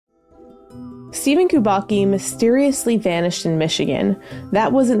Stephen Kubacki mysteriously vanished in Michigan.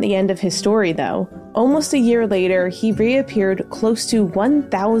 That wasn't the end of his story, though. Almost a year later, he reappeared close to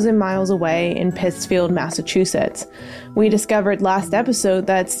 1,000 miles away in Pittsfield, Massachusetts. We discovered last episode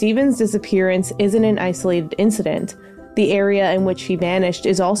that Stephen's disappearance isn't an isolated incident. The area in which he vanished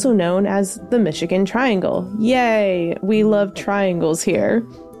is also known as the Michigan Triangle. Yay! We love triangles here.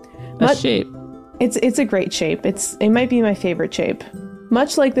 Shape. It's a great shape. It might be my favorite shape.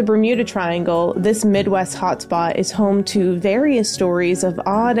 Much like the Bermuda Triangle, this Midwest hotspot is home to various stories of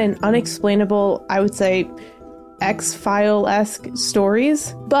odd and unexplainable, I would say, X-File-esque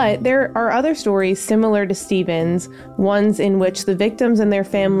stories. But there are other stories similar to Stephen's, ones in which the victims and their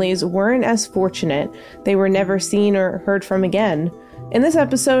families weren't as fortunate. They were never seen or heard from again. In this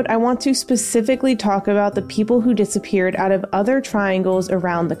episode, I want to specifically talk about the people who disappeared out of other triangles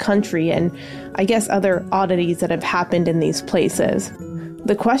around the country and, I guess, other oddities that have happened in these places.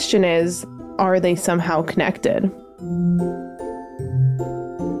 The question is, are they somehow connected?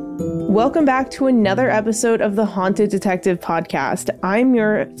 Welcome back to another episode of the Haunted Detective Podcast. I'm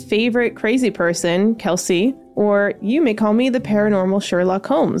your favorite crazy person, Kelsey, or you may call me the paranormal Sherlock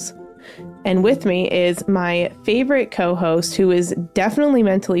Holmes. And with me is my favorite co-host, who is definitely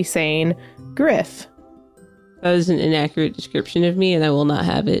mentally sane, Griff. That is an inaccurate description of me, and I will not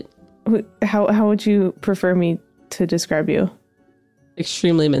have it. How would you prefer me to describe you?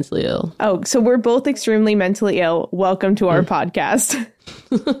 Extremely mentally ill. Oh, so we're both extremely mentally ill. Welcome to our podcast.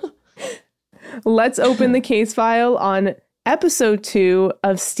 Let's open the case file on episode 2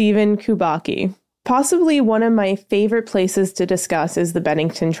 of Stephen Kubacki. Possibly one of my favorite places to discuss is the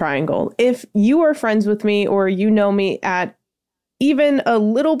Bennington Triangle. If you are friends with me or you know me at even a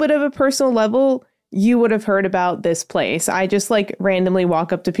little bit of a personal level, you would have heard about this place. I just randomly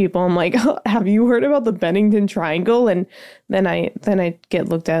walk up to people. I'm like, oh, have you heard about the Bennington Triangle? And then I get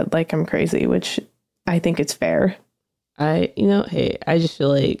looked at like I'm crazy, which I think it's fair. I just feel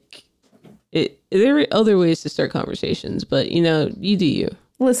like there are other ways to start conversations, but you do you.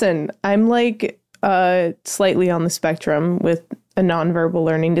 Listen, I'm slightly on the spectrum with a nonverbal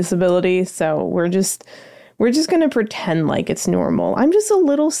learning disability, so we're just gonna pretend like it's normal. I'm just a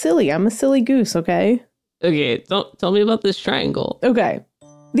little silly. I'm a silly goose, okay? Okay, don't tell me about this triangle. Okay.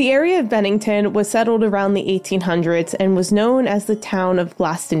 The area of Bennington was settled around the 1800s and was known as the town of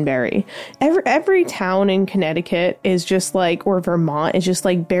Glastonbury. Every town in Connecticut is just or Vermont is just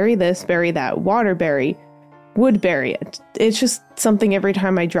bury this, bury that, Waterbury, Woodbury. It's just something every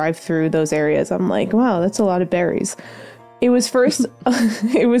time I drive through those areas. I'm like, wow, that's a lot of berries. It was first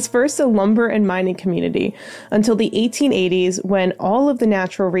a lumber and mining community until the 1880s, when all of the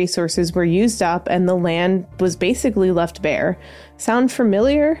natural resources were used up and the land was basically left bare. Sound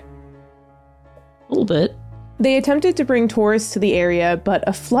familiar? A little bit. They attempted to bring tourists to the area, but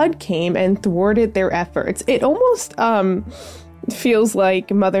a flood came and thwarted their efforts. It almost feels like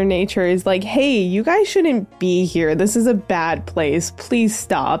Mother Nature is like, hey, you guys shouldn't be here. This is a bad place. Please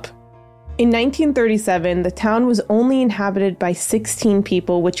stop. In 1937, the town was only inhabited by 16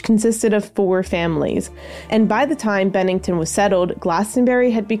 people, which consisted of 4 families. And by the time Bennington was settled, Glastonbury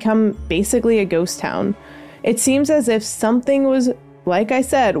had become basically a ghost town. It seems as if something was, like I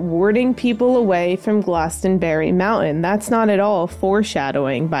said, warding people away from Glastonbury Mountain. That's not at all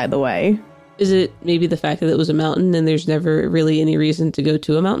foreshadowing, by the way. Is it maybe the fact that it was a mountain and there's never really any reason to go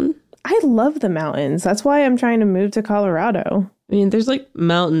to a mountain? I love the mountains. That's why I'm trying to move to Colorado. I mean, there's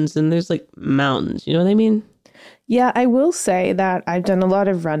mountains and there's mountains. You know what I mean? Yeah, I will say that I've done a lot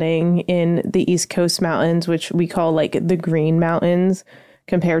of running in the East Coast mountains, which we call the Green Mountains,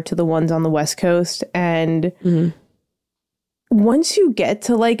 compared to the ones on the West Coast. And once you get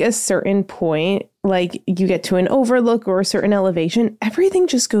to a certain point, you get to an overlook or a certain elevation, everything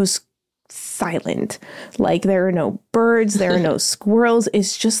just goes silent. There are no birds, there are no squirrels.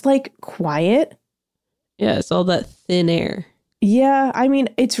 It's just quiet. Yeah, it's all that thin air. Yeah, I mean,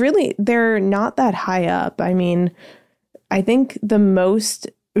 it's really, they're not that high up. I mean, I think the most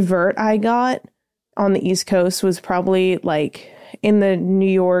vert I got on the East Coast was probably in the New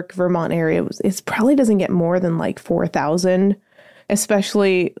York, Vermont area. It probably doesn't get more than 4,000,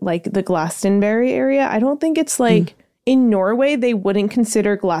 especially the Glastonbury area. I don't think it's in Norway, they wouldn't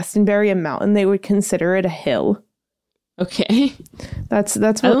consider Glastonbury a mountain. They would consider it a hill. Okay. That's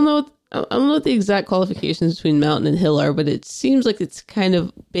what... I don't know what the exact qualifications between mountain and hill are, but it seems like it's kind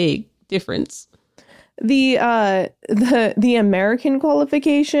of big difference. The American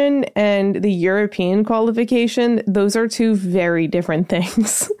qualification and the European qualification, those are 2 very different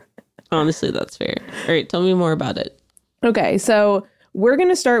things. Honestly, that's fair. All right, tell me more about it. Okay, so we're going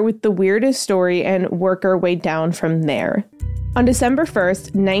to start with the weirdest story and work our way down from there. On December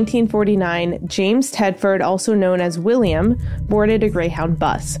 1st, 1949, James Tedford, also known as William, boarded a Greyhound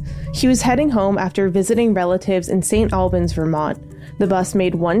bus. He was heading home after visiting relatives in St. Albans, Vermont. The bus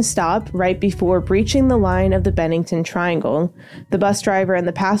made one stop right before breaching the line of the Bennington Triangle. The bus driver and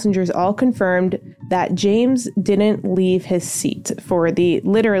the passengers all confirmed that James didn't leave his seat for the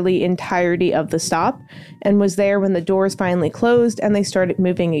literally entirety of the stop and was there when the doors finally closed and they started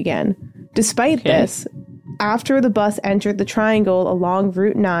moving again. Despite this, after the bus entered the triangle along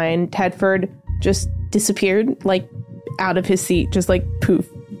Route 9, Tedford just disappeared, like, out of his seat, just like, poof,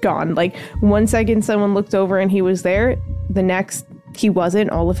 gone. Like, 1 second someone looked over and he was there, the next he wasn't.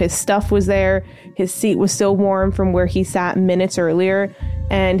 All of his stuff was there, his seat was still warm from where he sat minutes earlier,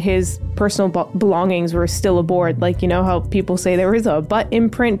 and his personal belongings were still aboard. Like, you know how people say there was a butt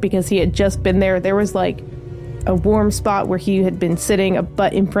imprint because he had just been there? There was, like, a warm spot where he had been sitting, a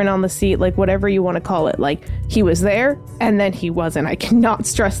butt imprint on the seat, like whatever you want to call it. Like, he was there and then he wasn't. I cannot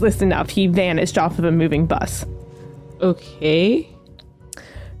stress this enough. He vanished off of a moving bus. Okay.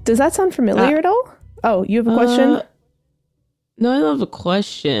 Does that sound familiar at all? Oh, you have a question? No, I don't have a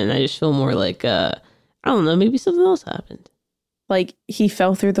question. I just feel more like, I don't know, maybe something else happened. Like, he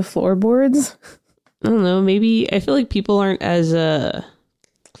fell through the floorboards? I don't know, maybe, I feel like people aren't as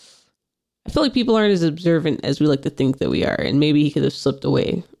observant as we like to think that we are, and maybe he could have slipped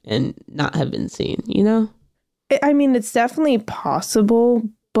away and not have been seen, you know? I mean, it's definitely possible,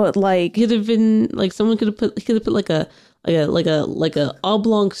 but like, He could have been like someone could have put like a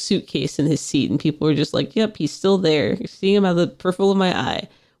oblong suitcase in his seat, and people were just like, "Yep, he's still there. You're seeing him out of the peripheral of my eye."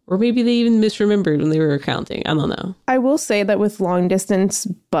 Or maybe they even misremembered when they were counting. I don't know. I will say that with long distance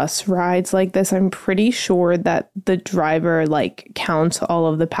bus rides like this, I'm pretty sure that the driver like counts all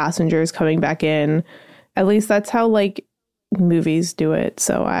of the passengers coming back in. At least that's how like movies do it.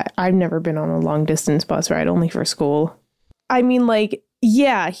 So I've never been on a long distance bus ride, only for school. I mean, like,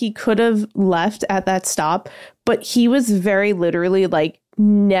 yeah, he could have left at that stop, but he was very literally like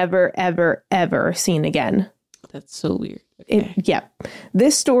never, ever, ever seen again. That's so weird. Okay. Yeah.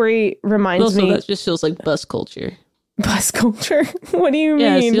 This story reminds me... that just feels like bus culture. Bus culture? What do you mean?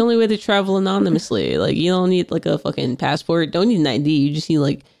 Yeah, it's the only way to travel anonymously. Like, you don't need like a fucking passport. Don't need an ID. You just need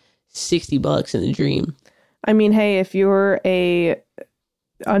like $60 in a dream. I mean, hey, if you're a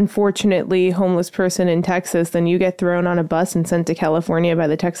unfortunately homeless person in Texas, then you get thrown on a bus and sent to California by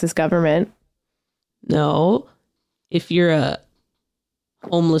the Texas government. No. If you're a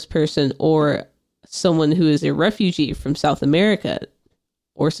homeless person or someone who is a refugee from South America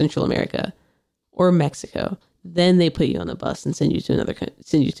or Central America or Mexico, then they put you on a bus and send you to another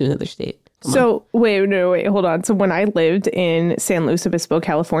state. Wait, hold on. So when I lived in San Luis Obispo,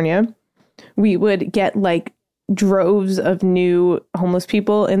 California, we would get like droves of new homeless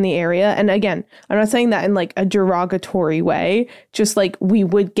people in the area. And again, I'm not saying that in like a derogatory way, just like we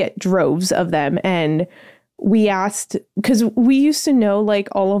would get droves of them. And we asked, because we used to know like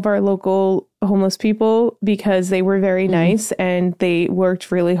all of our local homeless people because they were very nice and they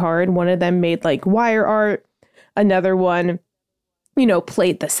worked really hard. One of them made like wire art. Another one, you know,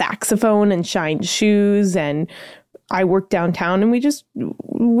 played the saxophone and shined shoes. And I worked downtown and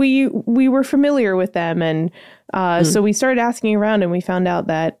we were familiar with them. And so we started asking around and we found out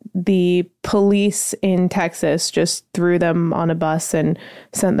that the police in Texas just threw them on a bus and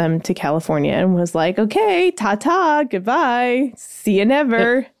sent them to California and was like, okay, ta-ta, goodbye, see you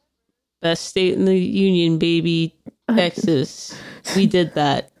never. Yep. Best state in the union, baby. Texas. We did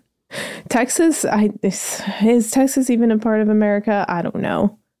that. Texas, is Texas even a part of America? I don't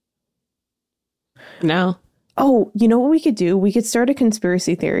know. No. Oh, you know what we could do? We could start a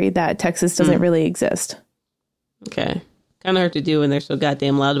conspiracy theory that Texas doesn't really exist. Okay. Kind of hard to do when they're so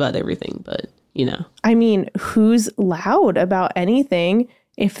goddamn loud about everything, but, you know. I mean, who's loud about anything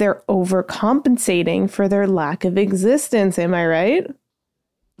if they're overcompensating for their lack of existence? Am I right?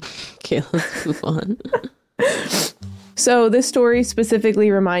 Okay, let's move on. So this story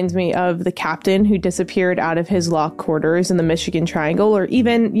specifically reminds me of the captain who disappeared out of his locked quarters in the Michigan Triangle, or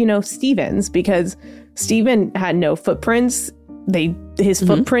even, you know, Stevens, because Steven had no footprints. His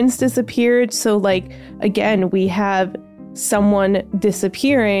footprints disappeared. So like, again, we have someone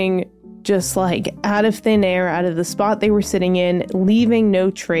disappearing just like out of thin air, out of the spot they were sitting in, leaving no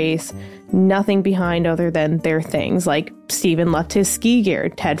trace, nothing behind other than their things. Like Steven left his ski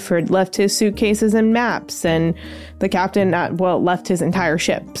gear, Tedford left his suitcases and maps, and the captain, left his entire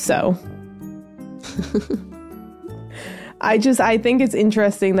ship. So I think it's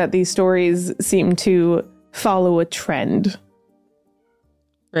interesting that these stories seem to follow a trend.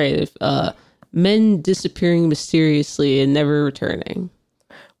 Right. men disappearing mysteriously and never returning.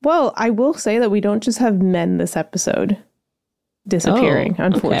 Well, I will say that we don't just have men this episode disappearing,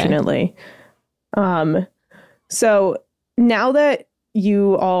 unfortunately. Okay. So now that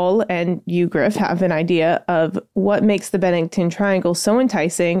you all and you, Griff, have an idea of what makes the Bennington Triangle so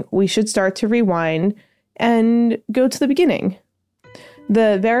enticing, we should start to rewind and go to the beginning.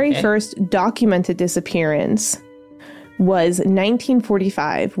 The very first documented disappearance was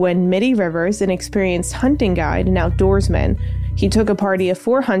 1945 when Mitty Rivers, an experienced hunting guide and outdoorsman, he took a party of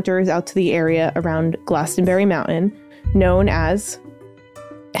 4 hunters out to the area around Glastonbury Mountain, known as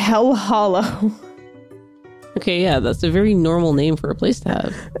Hell Hollow. Okay, yeah, that's a very normal name for a place to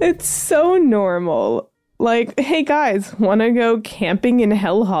have. It's so normal. Like, hey guys, want to go camping in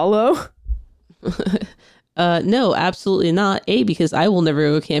Hell Hollow? No, absolutely not. A, because I will never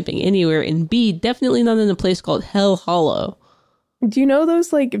go camping anywhere, and B, definitely not in a place called Hell Hollow. Do you know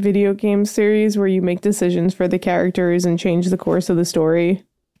those, like, video game series where you make decisions for the characters and change the course of the story?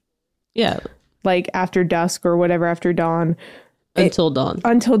 Yeah. Like, After Dusk or whatever, After Dawn. Until Dawn.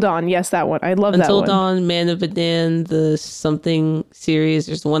 Until Dawn, yes, that one. I love that one. Until Dawn, Man of Medan, the something series.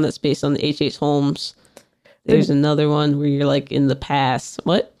 There's the one that's based on the H.H. Holmes. There's another one where you're, like, in the past.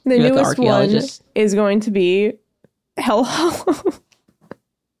 What? The you're newest like one is going to be Hell Hollow.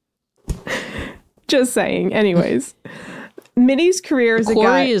 Just saying. Anyways. Mitty's career as a guy...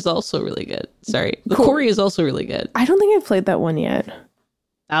 Quarry is also really good. Sorry. The Quarry is also really good. I don't think I've played that one yet.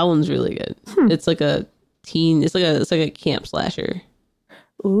 That one's really good. It's like a teen... It's like a camp slasher.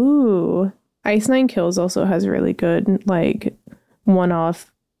 Ooh. Ice Nine Kills also has really good, like, one-off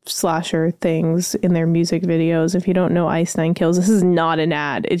slasher things in their music videos. If you don't know Ice Nine Kills, this is not an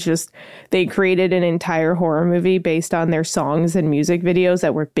ad. It's just they created an entire horror movie based on their songs and music videos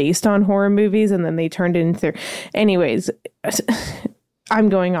that were based on horror movies, and then they turned it into... Anyways, I'm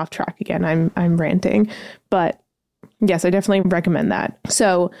going off track again. I'm ranting, but yes, I definitely recommend that.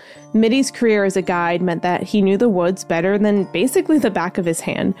 So Mitty's career as a guide meant that he knew the woods better than basically the back of his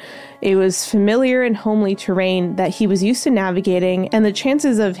hand. It was familiar and homely terrain that he was used to navigating, and the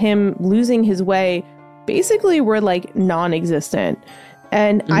chances of him losing his way basically were like non-existent.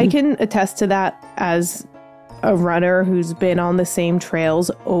 And I can attest to that as a runner who's been on the same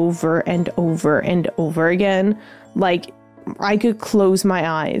trails over and over and over again. Like, I could close my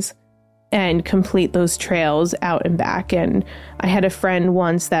eyes and complete those trails out and back. And I had a friend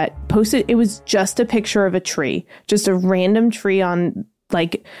once that posted, it was just a picture of a tree, just a random tree on,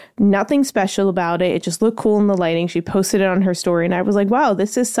 like, nothing special about it. It just looked cool in the lighting. She posted it on her story, and I was like, wow,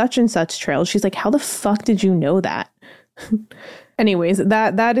 this is such and such trail. She's like, how the fuck did you know that? Anyways,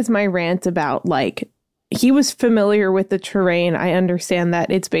 that is my rant about, like, he was familiar with the terrain. I understand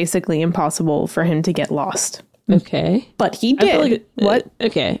that it's basically impossible for him to get lost. Okay. But he did. What?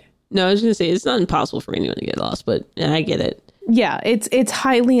 Okay. No, I was going to say, it's not impossible for anyone to get lost, but I get it. Yeah, it's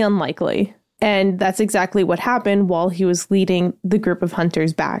highly unlikely. And that's exactly what happened while he was leading the group of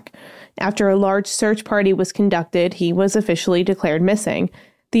hunters back. After a large search party was conducted, he was officially declared missing.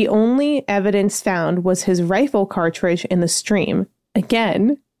 The only evidence found was his rifle cartridge in the stream.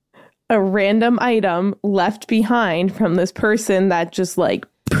 Again, a random item left behind from this person that just, like,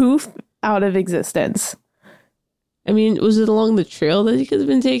 poof out of existence. I mean, was it along the trail that he could have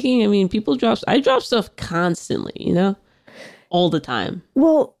been taking? I mean, I drop stuff constantly, you know? All the time.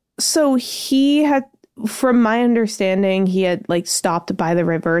 Well, so he had, from my understanding, he had, like, stopped by the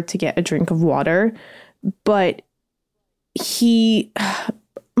river to get a drink of water. But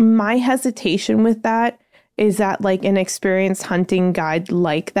my hesitation with that is that, like, an experienced hunting guide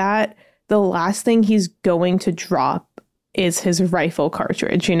like that, the last thing he's going to drop is his rifle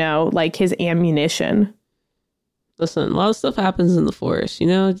cartridge, you know, like his ammunition. Listen, a lot of stuff happens in the forest, you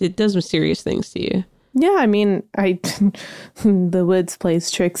know? It does mysterious things to you. Yeah, I mean, the woods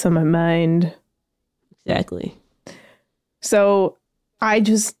plays tricks on my mind. Exactly. So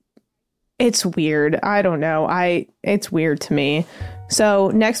it's weird. I don't know. It's weird to me. So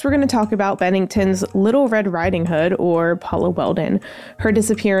next we're going to talk about Bennington's Little Red Riding Hood, or Paula Weldon. Her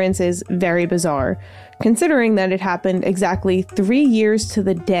disappearance is very bizarre, considering that it happened exactly 3 years to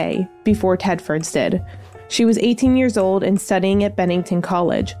the day before Tedford's did. She was 18 years old and studying at Bennington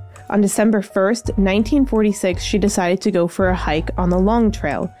College. On December 1st, 1946, she decided to go for a hike on the Long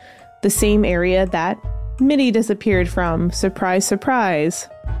Trail, the same area that Mitty disappeared from. Surprise, surprise.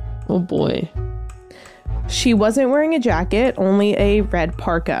 Oh boy. She wasn't wearing a jacket, only a red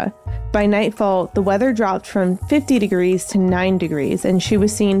parka. By nightfall, the weather dropped from 50 degrees to 9 degrees, and she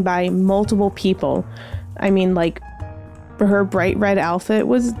was seen by multiple people. I mean, like, Her bright red outfit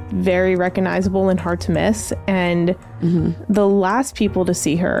was very recognizable and hard to miss. And the last people to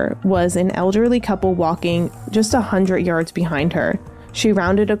see her was an elderly couple walking just 100 yards behind her. She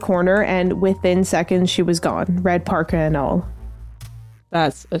rounded a corner and within seconds she was gone, red parka and all.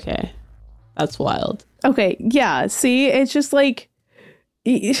 That's okay. That's wild. Okay, yeah. See, it's just like,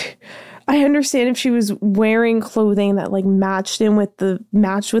 I understand if she was wearing clothing that like matched with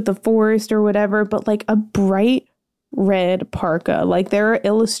the forest or whatever, but like a bright red parka, like there are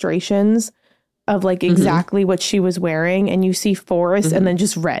illustrations of like exactly what she was wearing, and you see forest and then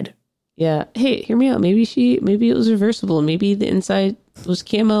just red. Yeah. Hey, hear me out. Maybe it was reversible. Maybe the inside was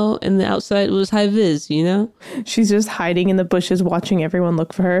camo and the outside was high vis, you know? She's just hiding in the bushes watching everyone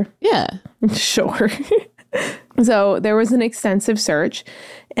look for her. Yeah. Sure. So there was an extensive search,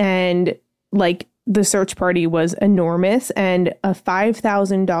 and like the search party was enormous, and a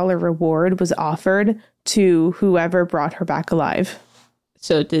 $5,000 reward was offered to whoever brought her back alive.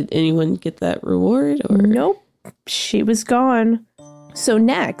 So did anyone get that reward? Or? Nope. She was gone. So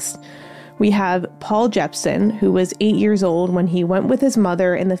next, we have Paul Jepson, who was 8 years old when he went with his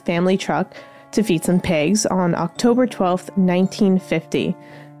mother in the family truck to feed some pigs on October 12th, 1950.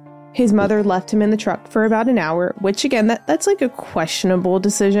 His mother left him in the truck for about an hour, which again, that's like a questionable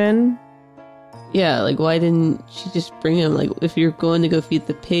decision. Yeah, like why didn't she just bring him? Like if you're going to go feed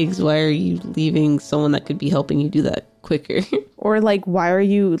the pigs, why are you leaving someone that could be helping you do that quicker? Or like, why are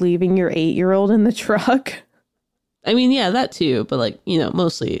you leaving your 8-year-old in the truck? I mean, yeah, that too. But like, you know,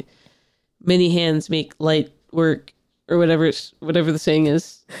 mostly many hands make light work, or whatever the saying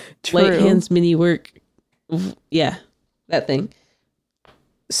is. True. Light hands, many work. Yeah, that thing.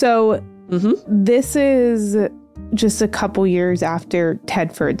 So this is just a couple years after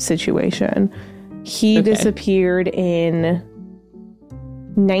Tedford's situation. He disappeared in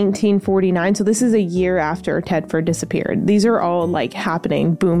 1949. So this is a year after Tedford disappeared. These are all like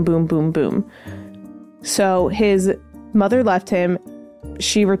happening. Boom, boom, boom, boom. So his mother left him.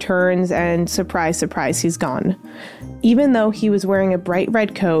 She returns and surprise, surprise, he's gone. Even though he was wearing a bright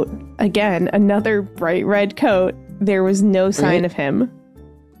red coat, again, another bright red coat, there was no sign of him.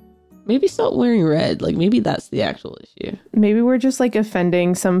 Maybe stop wearing red. Like, maybe that's the actual issue. Maybe we're just, like,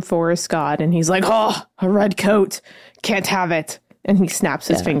 offending some forest god, and he's like, oh, a red coat. Can't have it. And he snaps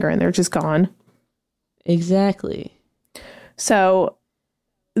his finger, and they're just gone. Exactly. So,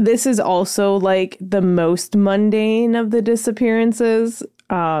 this is also, like, the most mundane of the disappearances.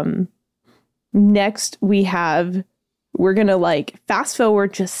 Next, we're gonna, like, fast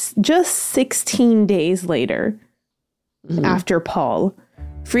forward just 16 days later after Paul.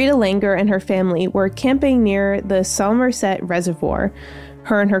 Frida Langer and her family were camping near the Somerset Reservoir.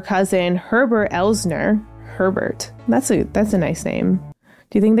 Her and her cousin Herbert Elsner. Herbert. That's a nice name.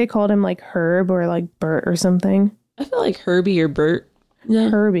 Do you think they called him like Herb or like Bert or something? I feel like Herbie or Bert. Yeah,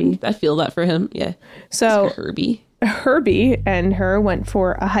 Herbie. I feel that for him. Yeah. So Herbie and her went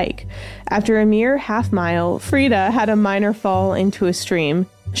for a hike. After a mere half mile, Frida had a minor fall into a stream.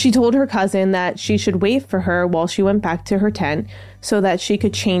 She told her cousin that she should wait for her while she went back to her tent so that she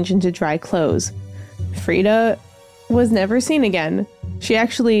could change into dry clothes. Frida was never seen again. She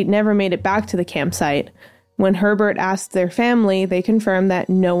actually never made it back to the campsite. When Herbert asked their family, they confirmed that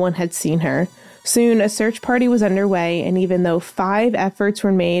no one had seen her. Soon, a search party was underway, and even though 5 efforts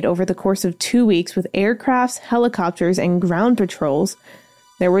were made over the course of 2 weeks with aircrafts, helicopters, and ground patrols,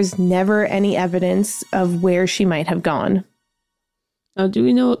 there was never any evidence of where she might have gone. Now, do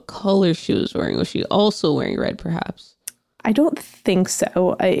we know what color she was wearing? Was she also wearing red, perhaps? I don't think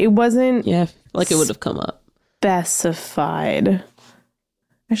so. It wasn't... Yeah, like it would have come up. Specified.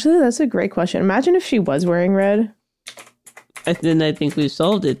 Actually, that's a great question. Imagine if she was wearing red. Then I think we've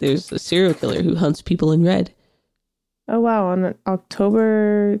solved it. There's a serial killer who hunts people in red. Oh, wow. On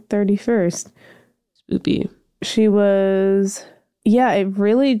October 31st. Spoopy. She was... Yeah, it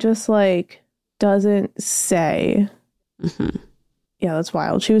really just, like, doesn't say. Yeah, that's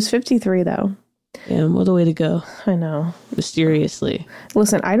wild. She was 53, though. Damn, what a way to go. I know. Mysteriously.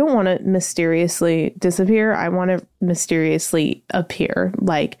 Listen, I don't want to mysteriously disappear. I want to mysteriously appear.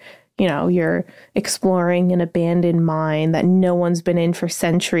 Like, you know, you're exploring an abandoned mine that no one's been in for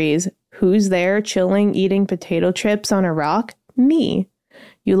centuries. Who's there chilling, eating potato chips on a rock? Me.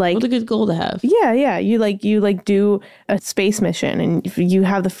 You like... What a good goal to have. Yeah. You do a space mission and you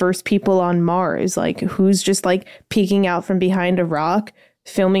have the first people on Mars. Like, who's just like peeking out from behind a rock,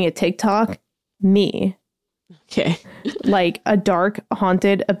 filming a TikTok? Me. Okay. Like a dark,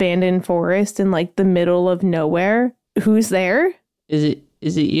 haunted, abandoned forest in like the middle of nowhere. Who's there? Is it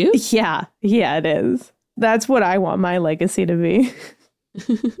you? Yeah, it is. That's what I want my legacy to be.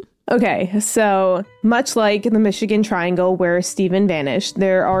 Okay, so much like the Michigan Triangle where Stephen vanished,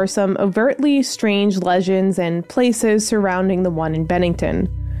 there are some overtly strange legends and places surrounding the one in Bennington.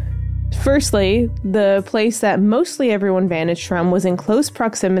 Firstly, the place that mostly everyone vanished from was in close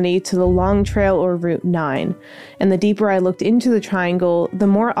proximity to the Long Trail or Route 9, and the deeper I looked into the triangle, the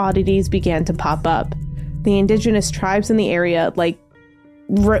more oddities began to pop up. The indigenous tribes in the area,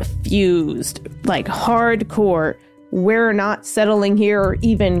 refused, hardcore, we're not settling here or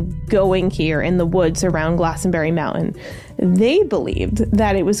even going here in the woods around Glastonbury Mountain. They believed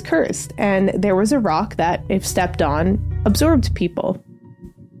that it was cursed, and there was a rock that, if stepped on, absorbed people.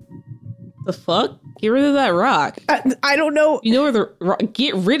 The fuck? Get rid of that rock. I don't know. You know where the rock...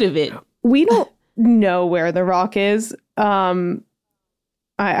 Get rid of it. We don't know where the rock is. I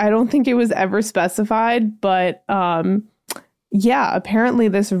don't think it was ever specified, but yeah, apparently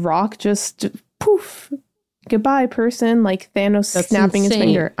this rock just poof. Goodbye, person. Like Thanos snapping his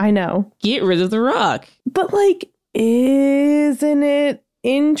finger. I know. Get rid of the rock. But isn't it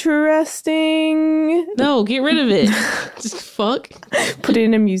interesting? No, get rid of it. Just fuck. Put it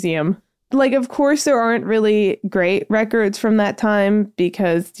in a museum. Of course, there aren't really great records from that time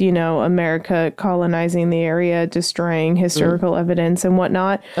because, America colonizing the area, destroying historical evidence and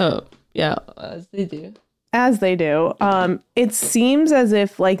whatnot. Oh, yeah, as they do. As they do. It seems as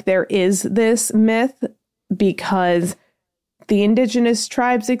if, there is this myth because the indigenous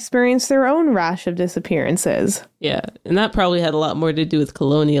tribes experienced their own rash of disappearances. Yeah, and that probably had a lot more to do with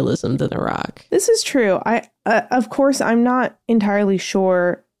colonialism than a rock. This is true. Of course, I'm not entirely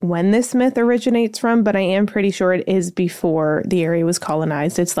sure when this myth originates from, but I am pretty sure it is before the area was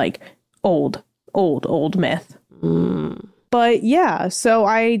colonized. It's old myth. But yeah, so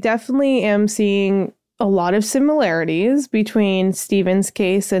I definitely am seeing a lot of similarities between Stephen's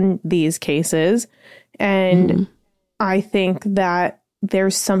case and these cases. And I think that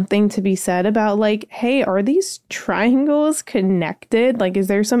there's something to be said about hey, are these triangles connected? Is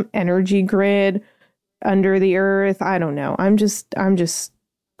there some energy grid under the earth? I don't know. I'm just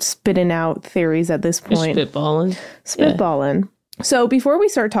spitting out theories at this point. You're spitballing. Yeah. So before we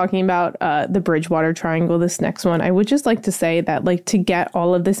start talking about the Bridgewater Triangle, this next one, I would just like to say that to get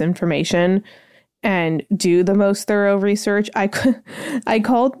all of this information and do the most thorough research, I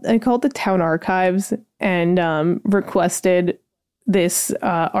called the town archives and requested this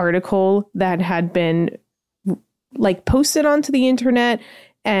article that had been posted onto the internet,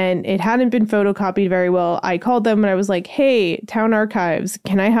 and it hadn't been photocopied very well. I called them and I was like, "Hey, town archives,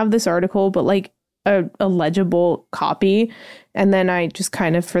 can I have this article, but a legible copy?" And then I just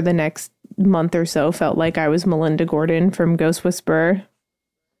kind of for the next month or so felt like I was Melinda Gordon from Ghost Whisperer.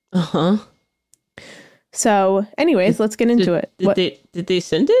 Uh-huh. So, anyways, let's get into it. Did they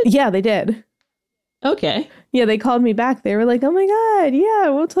send it? Yeah, they did. Okay. Yeah, they called me back. They were like, "Oh my God, yeah,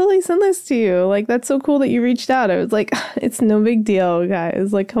 we'll totally send this to you. That's so cool that you reached out." I was like, "It's no big deal,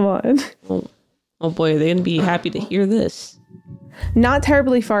 guys. Come on." Oh boy, are they going to be happy to hear this? Not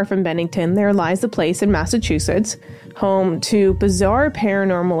terribly far from Bennington, there lies a place in Massachusetts, home to bizarre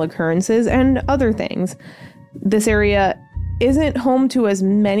paranormal occurrences and other things. This area isn't home to as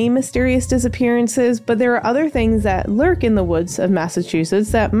many mysterious disappearances, but there are other things that lurk in the woods of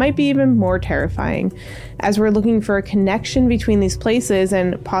Massachusetts that might be even more terrifying. As we're looking for a connection between these places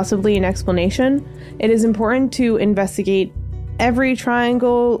and possibly an explanation, it is important to investigate every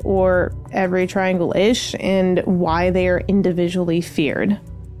triangle or every triangle-ish and why they are individually feared.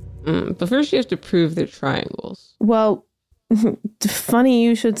 But first you have to prove they're triangles. Well, funny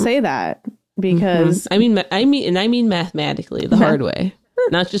you should say that. Because I mean mathematically, the hard way,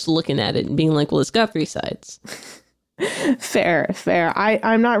 not just looking at it and being like, well, it's got three sides. Fair.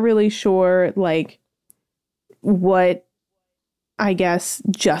 I'm not really sure what I guess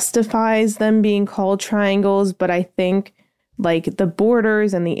justifies them being called triangles, but I think the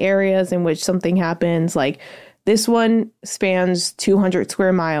borders and the areas in which something happens, this one spans 200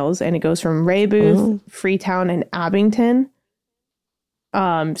 square miles and it goes from Raybooth, Freetown, and Abington.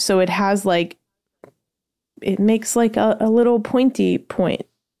 So it has it makes a little pointy point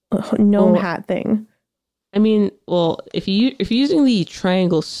gnome hat thing. I mean, well, if you're using the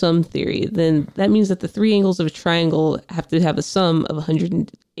triangle sum theory, then that means that the three angles of a triangle have to have a sum of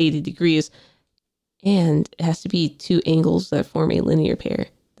 180 degrees, and it has to be two angles that form a linear pair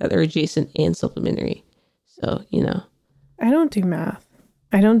that are adjacent and supplementary. So, I don't do math.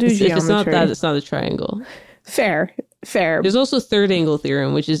 I don't do geometry. If it's not that, it's not a triangle. Fair. There's also third angle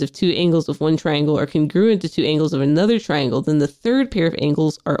theorem, which is if two angles of one triangle are congruent to two angles of another triangle, then the third pair of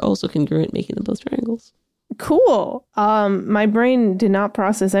angles are also congruent, making them both triangles. Cool. My brain did not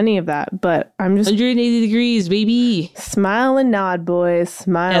process any of that, but I'm just 180 degrees, baby. smile and nod, boys.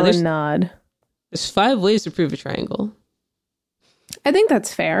 Smile and nod. There's 5 ways to prove a triangle. I think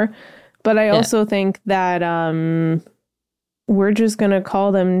that's fair, but I also think that we're just gonna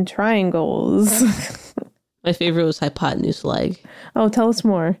call them triangles. My favorite was hypotenuse leg. Oh, tell us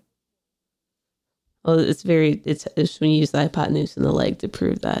more. Well, it's when you use the hypotenuse and the leg to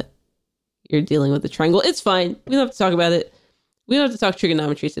prove that you're dealing with a triangle. It's fine. We don't have to talk about it. We don't have to talk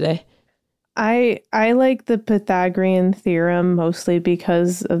trigonometry today. I like the Pythagorean theorem mostly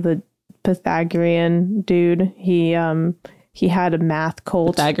because of the Pythagorean dude. He had a math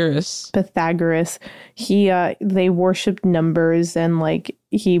cult. Pythagoras. They worshipped numbers, and like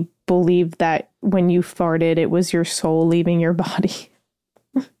he believed that when you farted, it was your soul leaving your body.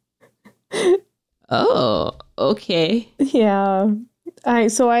 Oh, okay. Yeah. I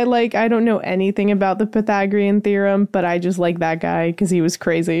don't know anything about the Pythagorean theorem, but I just like that guy because he was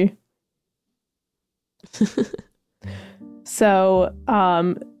crazy. So,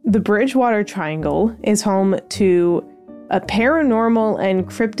 the Bridgewater Triangle is home to a paranormal and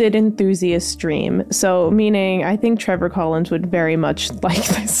cryptid enthusiast stream. So, meaning, I think Trevor Collins would very much like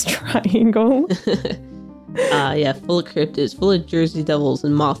this triangle. Yeah, full of cryptids, full of Jersey Devils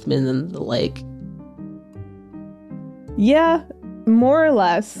and Mothmen and the like. Yeah, more or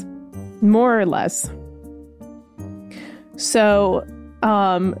less. So,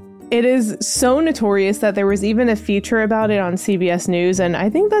 it is so notorious that there was even a feature about it on CBS News, and I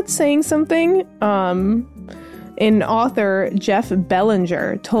think that's saying something. An author, Jeff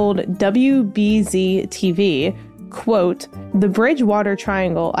Bellinger, told WBZ TV, quote, "The Bridgewater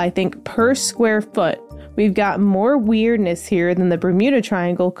Triangle, I think per square foot, we've got more weirdness here than the Bermuda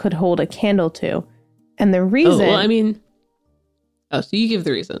Triangle could hold a candle to. And the reason..." So you give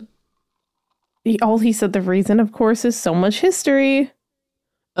the reason. He said the reason, of course, is so much history.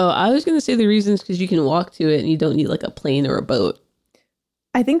 Oh, I was going to say the reason is because you can walk to it and you don't need like a plane or a boat.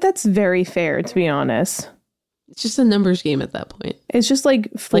 I think that's very fair, to be honest. It's just a numbers game at that point. It's just like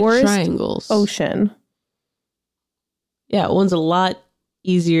forest, like triangles, ocean. Yeah, one's a lot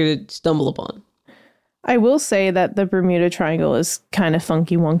easier to stumble upon. I will say that the Bermuda Triangle is kind of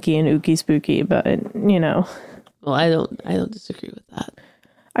funky wonky and ooky spooky, but you know. Well, I don't disagree with that.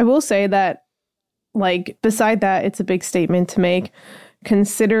 I will say that, like, beside that, it's a big statement to make,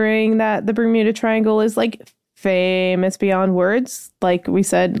 considering that the Bermuda Triangle is like famous beyond words. Like I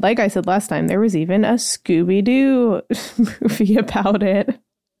said last time, there was even a Scooby-Doo movie about it.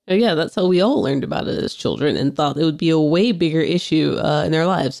 Oh yeah, that's how we all learned about it as children and thought it would be a way bigger issue in our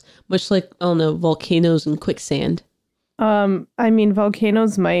lives. Much like, I don't know, volcanoes and quicksand. I mean,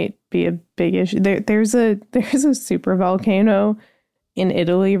 volcanoes might be a big issue. There's a super volcano in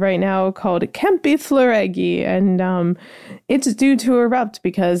Italy right now called Campi Flereggi, and it's due to erupt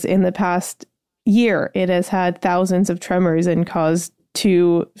because in the past year it has had thousands of tremors and caused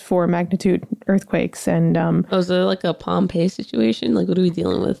 2.4 magnitude earthquakes. And is it like a Pompeii situation? Like, what are we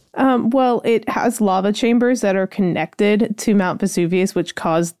dealing with? Well, it has lava chambers that are connected to Mount Vesuvius, which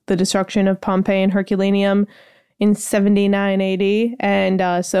caused the destruction of Pompeii and Herculaneum in 79 AD.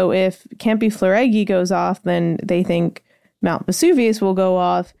 And so if Campi Flereggi goes off, then they think Mount Vesuvius will go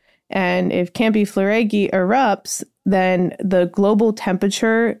off. And if Campi Flereggi erupts, then the global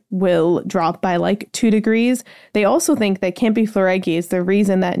temperature will drop by like 2 degrees. They also think that Campi Flereggi is the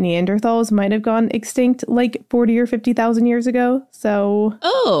reason that Neanderthals might have gone extinct like 40 or 50,000 years ago. So...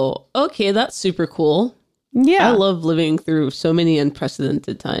 Oh, okay, that's super cool. Yeah. I love living through so many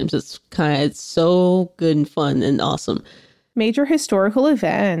unprecedented times. It's so good and fun and awesome. Major historical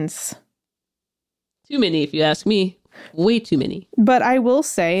events. Too many, if you ask me. Way too many. But I will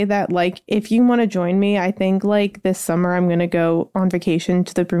say that, like, if you want to join me, I think, like, this summer I'm going to go on vacation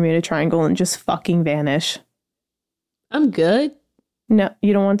to the Bermuda Triangle and just fucking vanish. I'm good. No,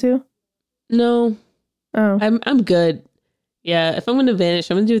 you don't want to? No. Oh. I'm good. Yeah, if I'm going to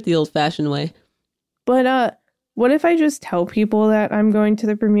vanish, I'm going to do it the old-fashioned way. But, what if I just tell people that I'm going to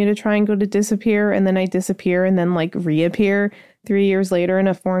the Bermuda Triangle to disappear, and then I disappear and then, like, reappear 3 years later in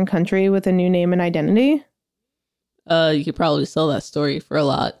a foreign country with a new name and identity? You could probably sell that story for a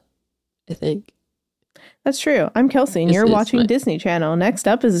lot, I think. That's true. I'm Kelsey, and you're watching Disney Channel. Next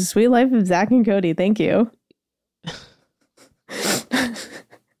up is The Sweet Life of Zach and Cody. Thank you.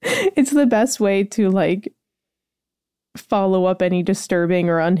 It's the best way to, like, follow up any disturbing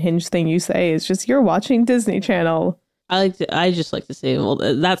or unhinged thing you say. It's just, you're watching Disney Channel. I just like to say, well,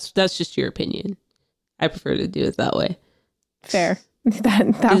 that's just your opinion. I prefer to do it that way. Fair.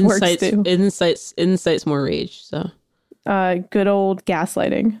 That works too. It incites more rage. So, good old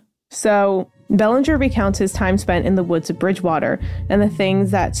gaslighting. So Bellinger recounts his time spent in the woods of Bridgewater and the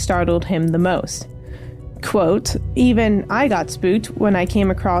things that startled him the most. Quote, "Even I got spooked when I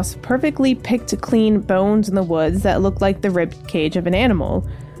came across perfectly picked clean bones in the woods that looked like the rib cage of an animal.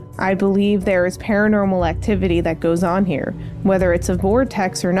 I believe there is paranormal activity that goes on here. Whether it's a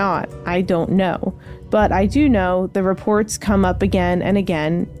vortex or not, I don't know. But I do know the reports come up again and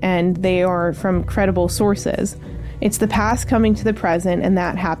again, and they are from credible sources. It's the past coming to the present, and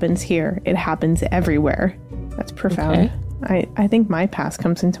that happens here. It happens everywhere." That's profound. Okay. I think my past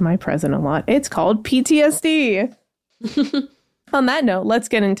comes into my present a lot. It's called PTSD. On that note, let's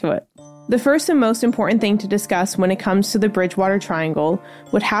get into it. The first and most important thing to discuss when it comes to the Bridgewater Triangle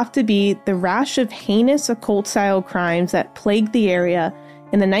would have to be the rash of heinous occult-style crimes that plagued the area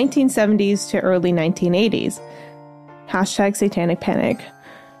in the 1970s to early 1980s. Hashtag Satanic Panic.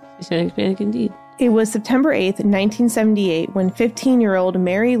 Satanic Panic indeed. It was September 8th, 1978, when 15-year-old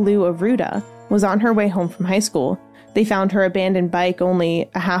Mary Lou Arruda was on her way home from high school. They found her abandoned bike only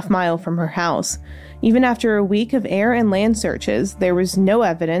a half mile from her house. Even after a week of air and land searches, there was no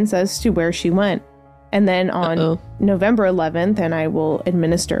evidence as to where she went. And then on November 11th, and I will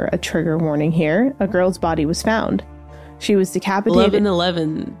administer a trigger warning here, a girl's body was found. She was decapitated.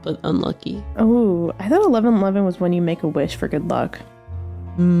 11/11, but unlucky. Oh, I thought 11/11 was when you make a wish for good luck.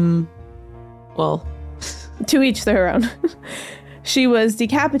 Well, to each their own. She was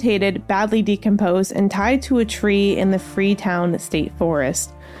decapitated, badly decomposed, and tied to a tree in the Freetown State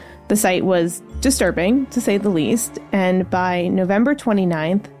Forest. The sight was disturbing, to say the least, and by November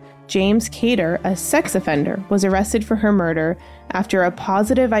 29th, James Cater, a sex offender, was arrested for her murder after a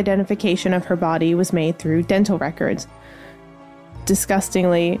positive identification of her body was made through dental records.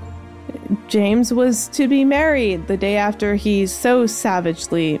 Disgustingly, James was to be married the day after he so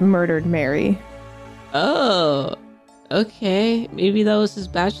savagely murdered Mary. Oh, okay. Maybe that was his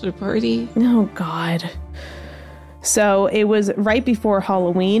bachelor party. Oh, God. So it was right before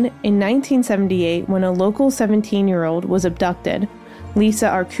Halloween in 1978 when a local 17-year-old was abducted. Lisa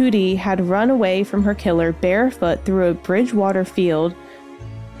Arcudi had run away from her killer barefoot through a Bridgewater field,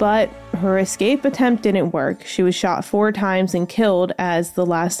 but her escape attempt didn't work. She was shot 4 times and killed as the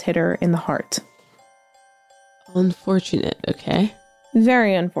last hit her in the heart. Unfortunate, okay.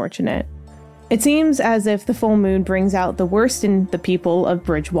 Very unfortunate. It seems as if the full moon brings out the worst in the people of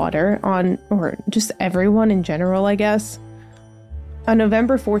Bridgewater, or just everyone in general, I guess. On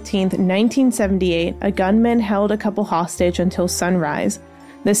November 14th, 1978, a gunman held a couple hostage until sunrise.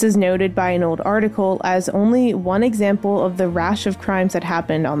 This is noted by an old article as only one example of the rash of crimes that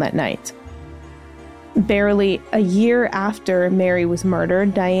happened on that night. Barely a year after Mary was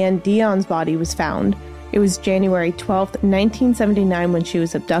murdered, Diane Dion's body was found. It was January 12th, 1979 when she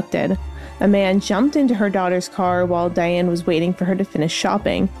was abducted. A man jumped into her daughter's car while Diane was waiting for her to finish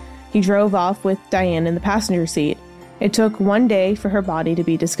shopping. He drove off with Diane in the passenger seat. It took 1 day for her body to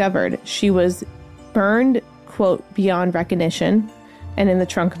be discovered. She was burned, quote, beyond recognition, and in the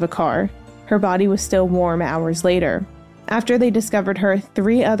trunk of a car. Her body was still warm hours later. After they discovered her,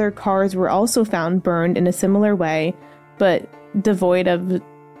 3 other cars were also found burned in a similar way, but devoid of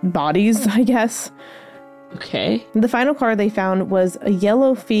bodies, I guess. Okay. The final car they found was a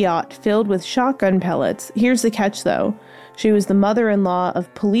yellow Fiat filled with shotgun pellets. Here's the catch, though. She was the mother-in-law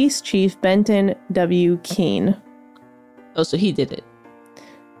of Police Chief Benton W. Keene. Oh, so he did it.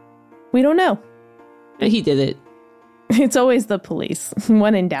 We don't know. He did it. It's always the police,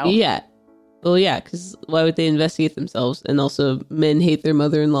 when in doubt. Yeah. Well, yeah, because why would they investigate themselves? And also, men hate their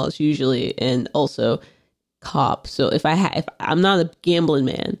mother-in-laws usually, and also cops. So if I'm not a gambling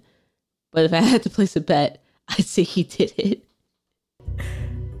man, but if I had to place a bet, I'd say he did it.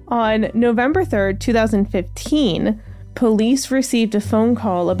 On November 3rd, 2015, police received a phone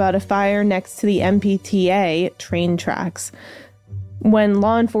call about a fire next to the MPTA train tracks. When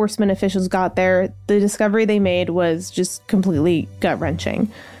law enforcement officials got there, the discovery they made was just completely gut-wrenching.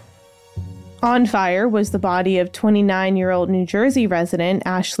 On fire was the body of 29-year-old New Jersey resident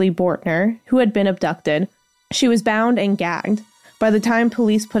Ashley Bortner, who had been abducted. She was bound and gagged. By the time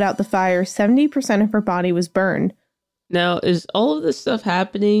police put out the fire, 70% of her body was burned. Now, is all of this stuff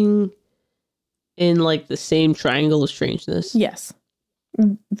happening in, like, the same triangle of strangeness? Yes.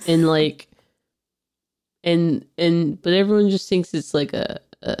 And, like, but everyone just thinks it's, like,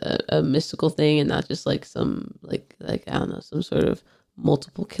 a mystical thing and not just, like, some, like I don't know, some sort of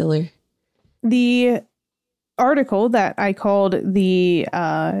multiple killer. The article that I called the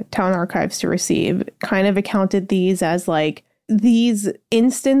Town Archives to receive kind of accounted these as, like, these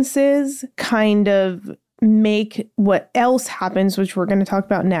instances kind of make what else happens, which we're going to talk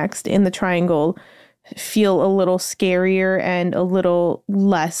about next in the triangle, feel a little scarier and a little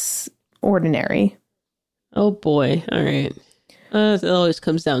less ordinary. Oh boy. All right. It always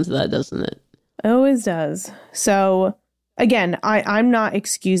comes down to that, doesn't it? It always does. So again, I'm not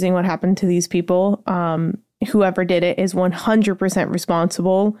excusing what happened to these people. Whoever did it is 100%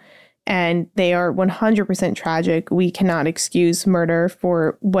 responsible, and they are 100% tragic. We cannot excuse murder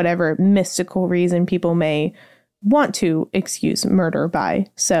for whatever mystical reason people may want to excuse murder by.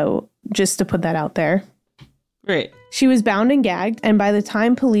 So just to put that out there. Right. She was bound and gagged, and by the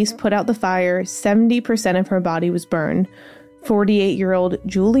time police put out the fire, 70% of her body was burned. 48-year-old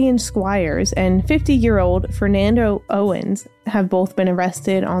Julian Squires and 50-year-old Fernando Owens have both been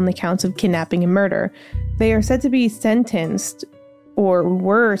arrested on the counts of kidnapping and murder. They are said to be sentenced, or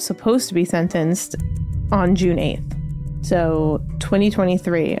were supposed to be sentenced, on June 8th. So,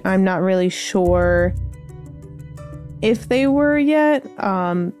 2023. I'm not really sure if they were yet,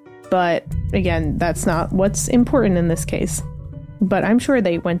 but again, that's not what's important in this case. But I'm sure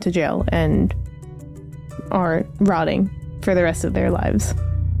they went to jail and are rotting for the rest of their lives.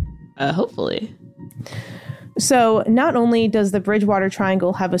 Hopefully. So not only does the Bridgewater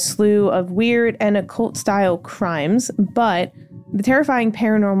Triangle have a slew of weird and occult-style crimes, but the terrifying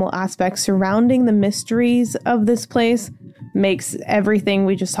paranormal aspects surrounding the mysteries of this place makes everything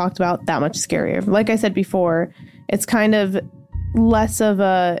we just talked about that much scarier. Like I said before, it's kind of less of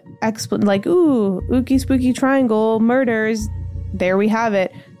a like, ooh, ooky spooky triangle, murders, there we have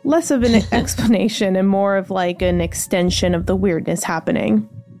it. Less of an explanation and more of like an extension of the weirdness happening.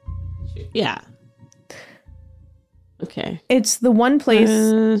 Yeah. Okay. It's the one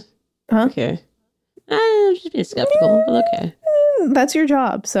place... Okay. I'm just being skeptical, but okay. That's your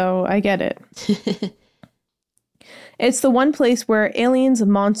job, so I get it. It's the one place where aliens,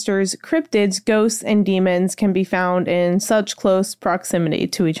 monsters, cryptids, ghosts, and demons can be found in such close proximity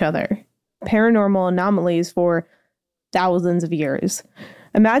to each other. Paranormal anomalies for thousands of years.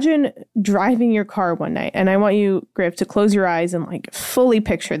 Imagine driving your car one night, and I want you, Griff, to close your eyes and like fully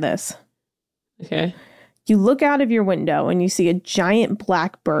picture this. Okay. You look out of your window and you see a giant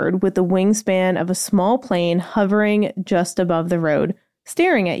black bird with the wingspan of a small plane hovering just above the road,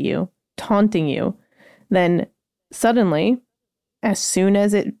 staring at you, taunting you. Then suddenly, as soon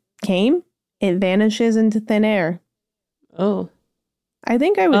as it came, it vanishes into thin air. Oh. I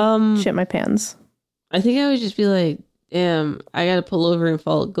think I would shit my pants. I think I would just be like, damn, go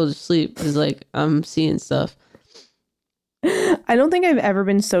to sleep because like I'm seeing stuff. I don't think I've ever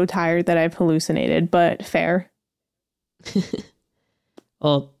been so tired that I've hallucinated, but fair.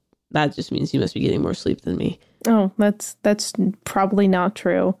 Well, that just means you must be getting more sleep than me. Oh, that's probably not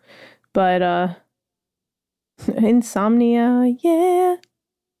true. But insomnia, yeah.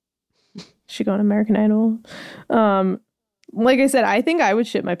 Should go on American Idol. Like I said, I think I would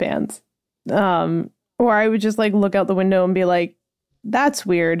shit my pants. Or I would just like look out the window and be like, that's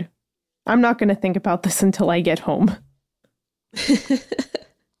weird. I'm not going to think about this until I get home.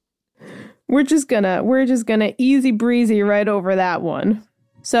 We're just gonna easy breezy right over that one.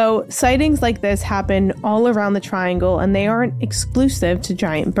 So sightings like this happen all around the triangle, and they aren't exclusive to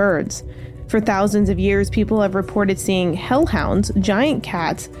giant birds. For thousands of years, people have reported seeing hellhounds, giant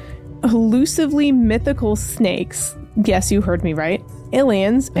cats, elusively mythical snakes, yes, you heard me right,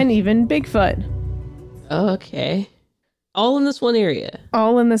 aliens, and even Bigfoot. Okay. All in this one area?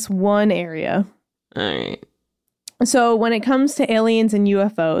 All in this one area. All right. So when it comes to aliens and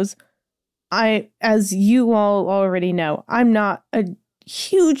UFOs, as you all already know, I'm not a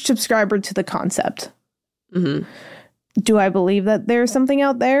huge subscriber to the concept. Mm-hmm. Do I believe that there's something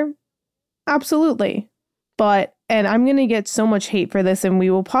out there? Absolutely. But, and I'm going to get so much hate for this, and we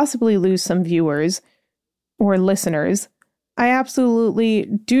will possibly lose some viewers or listeners. I absolutely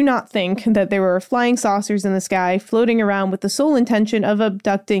do not think that there were flying saucers in the sky floating around with the sole intention of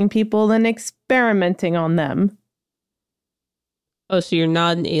abducting people and experimenting on them. Oh, so you're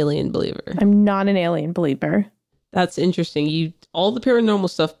not an alien believer? I'm not an alien believer. That's interesting. All the paranormal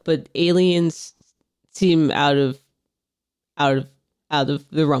stuff, but aliens seem out of the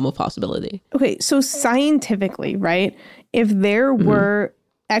realm of possibility. Okay, so scientifically, right? If there were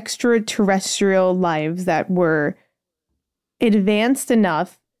extraterrestrial lives that were advanced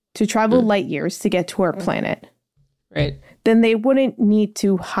enough to travel light years to get to our planet, right, then they wouldn't need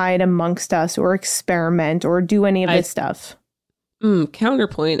to hide amongst us or experiment or do any of this stuff.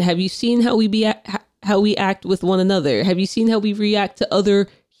 Counterpoint. Have you seen how we act with one another? Have you seen how we react to other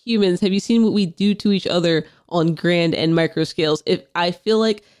humans? Have you seen what we do to each other on grand and micro scales? If I feel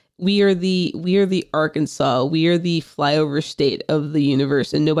like we are the Arkansas, we are the flyover state of the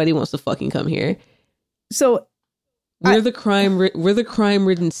universe, and nobody wants to fucking come here. So we're the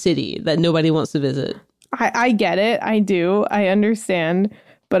crime-ridden city that nobody wants to visit. I get it. I do. I understand.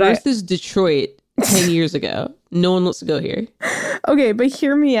 But Earth is Detroit 10 years ago. No one wants to go here. Okay, but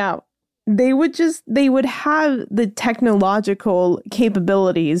hear me out. They would have the technological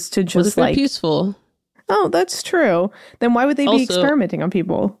capabilibilities to just What if they're peaceful? Oh, that's true. Then why would they be experimenting on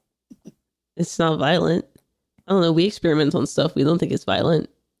people? It's not violent. I don't know. We experiment on stuff. We don't think it's violent.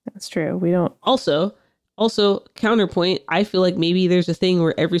 That's true. We don't. Also, counterpoint, I feel like maybe there's a thing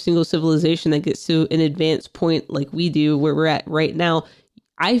where every single civilization that gets to an advanced point like we do, where we're at right now,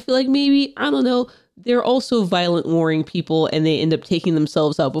 I feel like maybe, I don't know, they're also violent warring people and they end up taking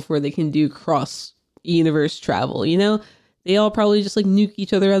themselves out before they can do cross universe travel, you know? They all probably just like nuke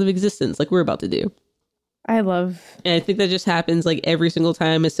each other out of existence like we're about to do. And I think that just happens like every single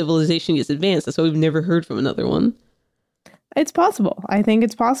time a civilization gets advanced. That's why we've never heard from another one. It's possible. I think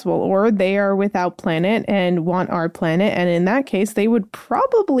it's possible. Or they are without planet and want our planet. And in that case, they would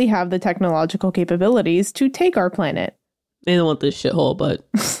probably have the technological capabilities to take our planet. They don't want this shithole, but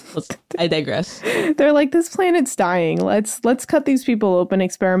I digress. They're like, this planet's dying. Let's cut these people open,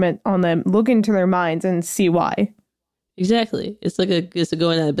 experiment on them, look into their minds and see why. Exactly. It's a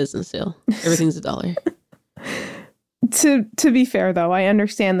going out of business sale. Everything's $1. To be fair, though, I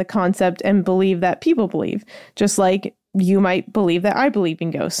understand the concept and believe that people believe. Just like you might believe that I believe in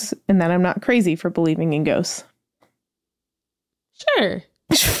ghosts and that I'm not crazy for believing in ghosts. Sure.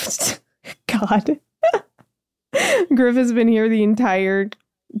 God. Griff has been here the entire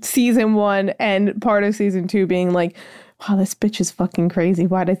season 1 and part of season 2 being like, wow, this bitch is fucking crazy.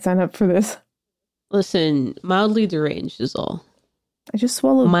 Why'd I sign up for this? Listen, mildly deranged is all. I just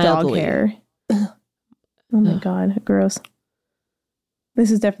swallowed dog hair. Oh my God, gross.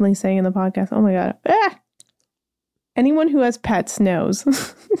 This is definitely saying in the podcast, oh my God. Ah! Anyone who has pets knows.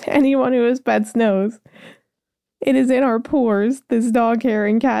 Anyone who has pets knows. It is in our pores, this dog hair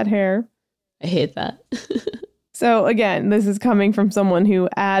and cat hair. I hate that. So again, this is coming from someone who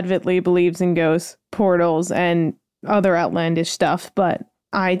avidly believes in ghosts, portals, and other outlandish stuff, but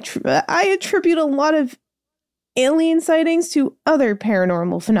I attribute a lot of alien sightings to other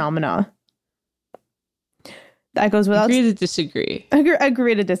paranormal phenomena. That goes without... Agree to disagree.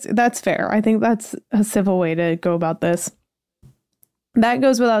 Agree to disagree. That's fair. I think that's a civil way to go about this. That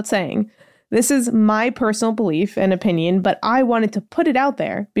goes without saying. This is my personal belief and opinion, but I wanted to put it out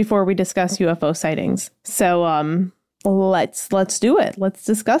there before we discuss UFO sightings. So, let's do it. Let's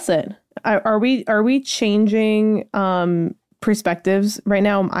discuss it. Are we changing perspectives right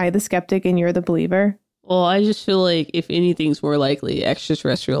now? Am I the skeptic and you're the believer? Well, I just feel like if anything's more likely,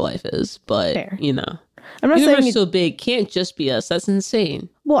 extraterrestrial life is. But fair. You know, I'm not saying it's so big, can't just be us. That's insane.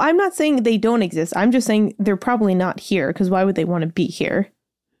 Well, I'm not saying they don't exist. I'm just saying they're probably not here because why would they want to be here?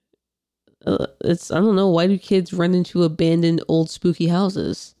 I don't know. Why do kids run into abandoned old spooky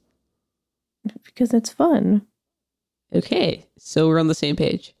houses? Because it's fun. Okay, so we're on the same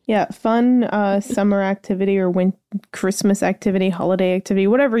page. Yeah, fun summer activity or Christmas activity, holiday activity,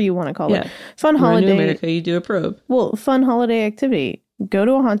 whatever you want to call it. Fun holiday. In America, you do a probe. Well, fun holiday activity. Go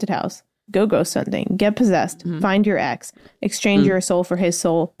to a haunted house. Go ghost hunting. Get possessed. Mm-hmm. Find your ex. Exchange your soul for his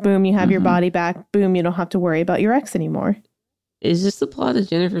soul. Boom, you have your body back. Boom, you don't have to worry about your ex anymore. Is this the plot of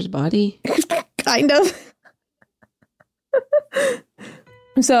Jennifer's Body? Kind of.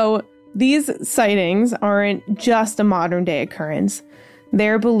 So, these sightings aren't just a modern day occurrence.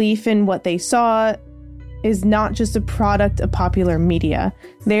 Their belief in what they saw is not just a product of popular media.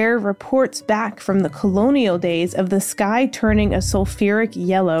 They're reports back from the colonial days of the sky turning a sulfuric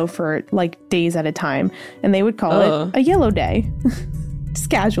yellow for like days at a time. And they would call it a yellow day.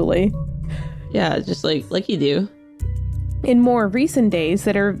 Just casually. Yeah, just like you do. In more recent days,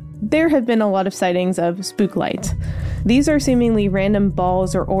 there have been a lot of sightings of spook lights. These are seemingly random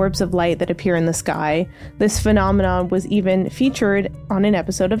balls or orbs of light that appear in the sky. This phenomenon was even featured on an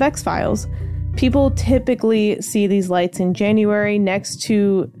episode of X-Files. People typically see these lights in January next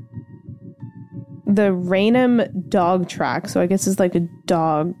to the Raynham dog track. So I guess it's like a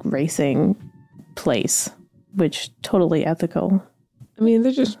dog racing place, which totally ethical. I mean,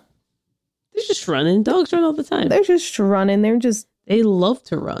 they're just running. Dogs run all the time. They're just running. They love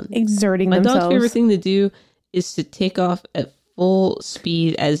to run. Exerting themselves. My dog's favorite thing to do is to take off at full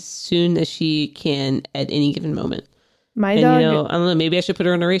speed as soon as she can at any given moment. My dog, I don't know, maybe I should put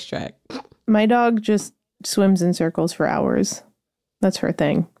her on a racetrack. My dog just swims in circles for hours. That's her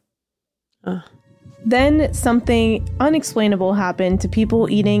thing. Then something unexplainable happened to people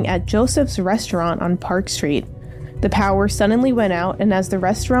eating at Joseph's restaurant on Park Street. The power suddenly went out, and as the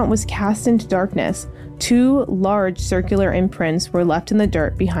restaurant was cast into darkness, 2 large circular imprints were left in the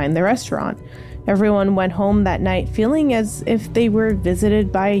dirt behind the restaurant. Everyone went home that night feeling as if they were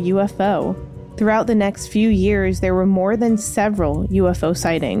visited by a UFO. Throughout the next few years, there were more than several UFO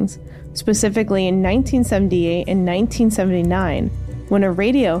sightings, specifically in 1978 and 1979, when a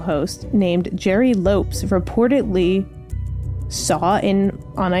radio host named Jerry Lopes reportedly saw an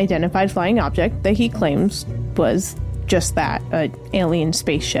unidentified flying object that he claims was just that, an alien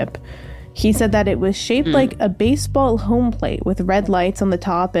spaceship. He said that it was shaped like a baseball home plate with red lights on the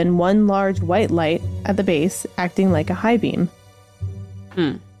top and one large white light at the base acting like a high beam.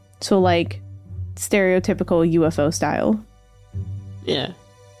 So like stereotypical UFO style. Yeah.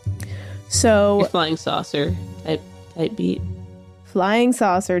 So your flying saucer type beat. Flying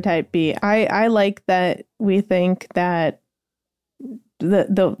saucer type beat. I like that we think that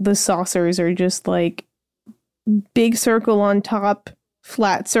the saucers are just like big circle on top,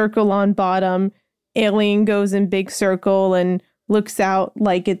 flat circle on bottom, alien goes in big circle and looks out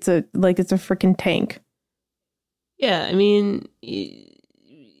like it's a freaking tank. Yeah, I mean,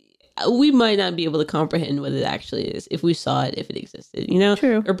 we might not be able to comprehend what it actually is if we saw it, if it existed, you know?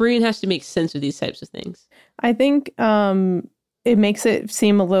 True. Our brain has to make sense of these types of things. I think it makes it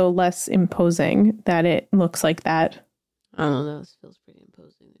seem a little less imposing that it looks like that. I don't know. This feels pretty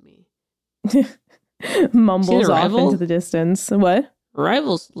imposing to me. Mumbles off into the distance. What?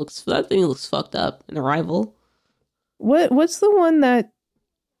 That thing looks fucked up. An Arrival. What's the one that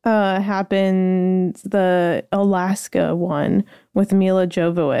happened? The Alaska one with Mila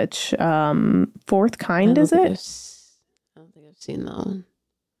Jovovich. Fourth Kind, is it? I don't think I've seen that one.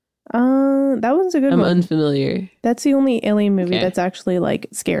 That one's a good one. I'm unfamiliar. That's the only alien movie that's actually like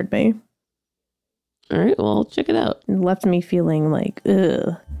scared me. All right, well, I'll check it out. It left me feeling like,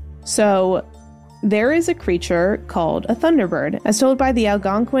 ugh. So, there is a creature called a thunderbird. As told by the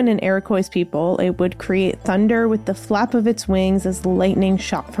Algonquin and Iroquois people, it would create thunder with the flap of its wings as lightning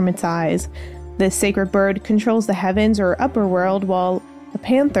shot from its eyes. This sacred bird controls the heavens or upper world, while a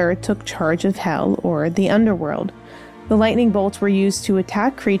panther took charge of hell or the underworld. The lightning bolts were used to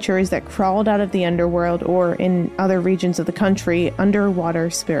attack creatures that crawled out of the underworld or, in other regions of the country, underwater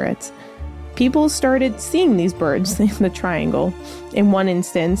spirits. People started seeing these birds in the triangle. In one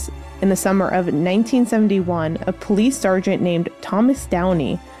instance, in the summer of 1971, a police sergeant named Thomas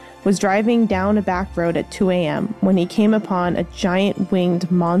Downey was driving down a back road at 2 a.m. when he came upon a giant winged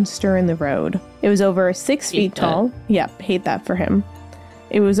monster in the road. It was over 6 feet tall. Yep, hate that for him.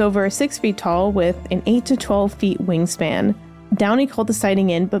 It was over 6 feet tall with an 8 to 12 feet wingspan. Downey called the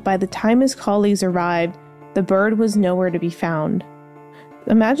sighting in, but by the time his colleagues arrived, the bird was nowhere to be found.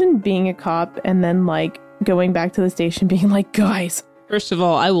 Imagine being a cop and then like going back to the station being like, guys. First of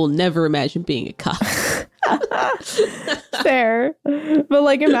all, I will never imagine being a cop. Fair. But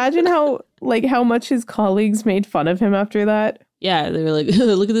like imagine how much his colleagues made fun of him after that. Yeah, they were like,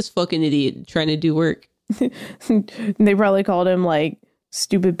 look at this fucking idiot trying to do work. They probably called him like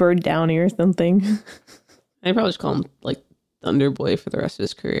Stupid Bird Downey or something. They probably just call him like Thunder Boy for the rest of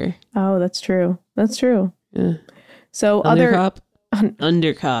his career. Oh, that's true. That's true. Yeah. So Undercop?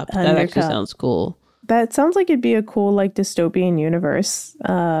 Undercop. That actually sounds cool. That sounds like it'd be a cool like dystopian universe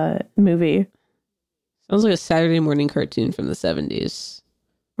movie. Sounds like a Saturday morning cartoon from the 70s.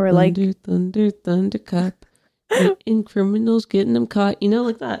 Or like Thundercop. And criminals getting them caught, you know,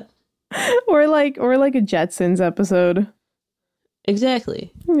 like that. Or like a Jetsons episode.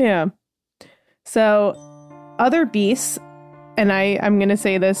 Exactly. Yeah. So other beasts, and I'm gonna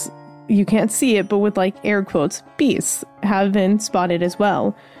say this, you can't see it, but with like air quotes, beasts have been spotted as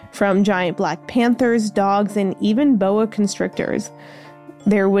well. From giant black panthers, dogs, and even boa constrictors.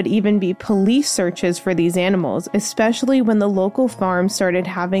 There would even be police searches for these animals, especially when the local farms started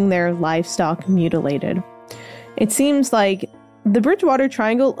having their livestock mutilated. It seems like the Bridgewater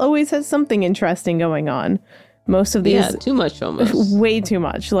Triangle always has something interesting going on. Most of these... Yeah, too much almost. Way too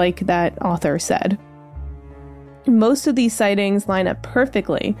much, like that author said. Most of these sightings line up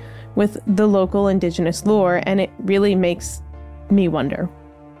perfectly with the local indigenous lore, and it really makes me wonder.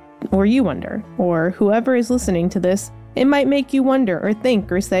 Or you wonder. Or whoever is listening to this, it might make you wonder or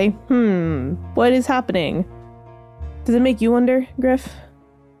think or say, what is happening? Does it make you wonder, Griff?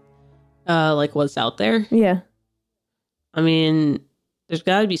 Like what's out there? Yeah. I mean, there's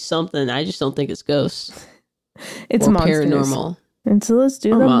got to be something. I just don't think it's ghosts. It's or monsters. Paranormal. And so let's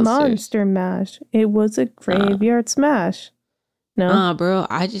do or the monsters. monster mash. It was a graveyard smash. No? Bro,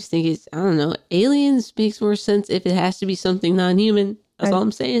 I just think it's, I don't know. Aliens makes more sense if it has to be something non-human. That's all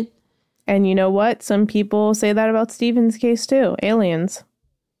I'm saying. And you know what? Some people say that about Stephen's case too. Aliens.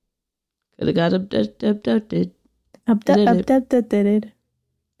 Could have got abducted. Abducted.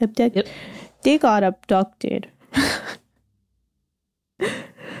 Yep. They got abducted.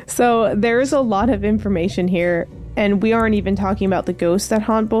 So there's a lot of information here And we aren't even talking about the ghosts that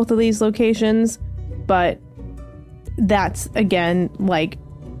haunt both of these locations. But that's, again, like,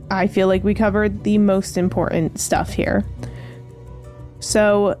 I feel like we covered the most important stuff here.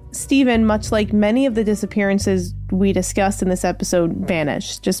 So Stephen, much like many of the disappearances we discussed in this episode,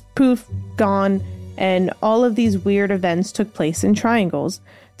 vanished. Just poof, gone. And all of these weird events took place in triangles.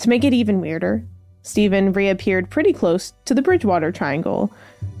 To make it even weirder, Stephen reappeared pretty close to the Bridgewater Triangle.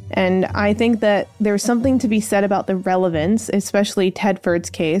 And I think that there's something to be said about the relevance, especially Tedford's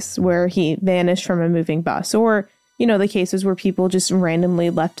case, where he vanished from a moving bus, or, you know, the cases where people just randomly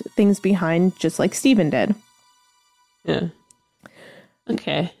left things behind, just like Stephen did. Yeah.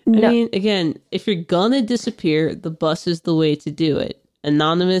 Okay. I mean, again, if you're gonna disappear, the bus is the way to do it.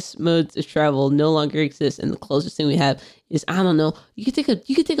 Anonymous modes of travel no longer exist, and the closest thing we have is, I don't know, you could take a $1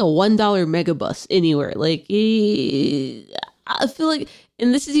 megabus anywhere. Like, I feel like,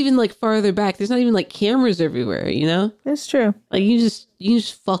 and this is even like farther back, there's not even like cameras everywhere, you know? That's true. Like, you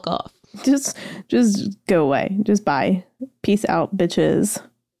just fuck off. Just go away. Just bye. Peace out, bitches.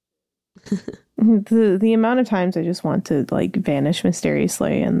 The amount of times I just want to like vanish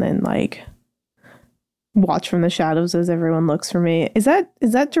mysteriously and then like watch from the shadows as everyone looks for me. Is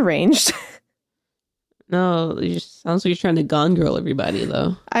that deranged? No, it just sounds like you're trying to Gone Girl everybody,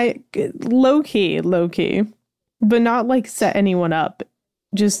 though. Low key, but not like set anyone up.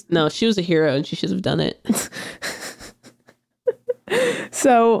 Just no, she was a hero and she should have done it.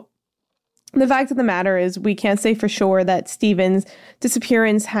 So the fact of the matter is, we can't say for sure that Stephen's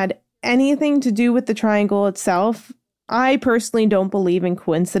disappearance had anything to do with the triangle itself. I personally don't believe in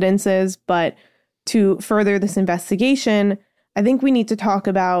coincidences, but to further this investigation, I think we need to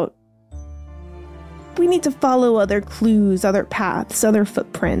follow other clues, other paths, other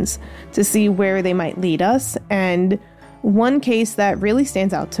footprints to see where they might lead us. And one case that really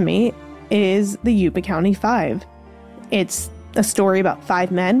stands out to me is the Yuba County Five. It's a story about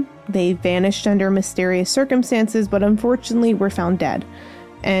 5 men. They vanished under mysterious circumstances, but unfortunately were found dead.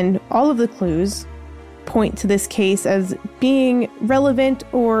 And all of the clues point to this case as being relevant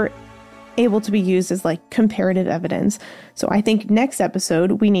or able to be used as like comparative evidence. So I think next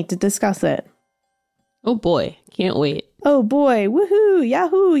episode we need to discuss it. Oh boy, can't wait. Oh boy, woohoo,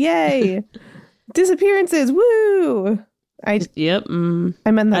 yahoo, yay. Disappearances, woo. I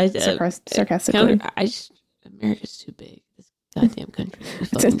meant that sarcastically. America's too big. This goddamn country is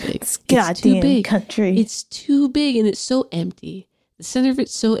fucking big. It's goddamn big. Country. It's too big and it's so empty. The center of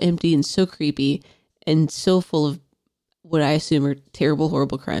it's so empty and so creepy and so full of what I assume are terrible,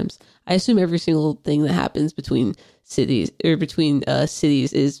 horrible crimes. I assume every single thing that happens between cities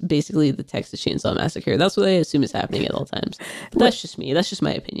is basically the Texas Chainsaw Massacre. That's what I assume is happening at all times. But that's just me. That's just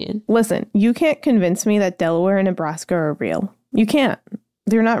my opinion. Listen, you can't convince me that Delaware and Nebraska are real. You can't.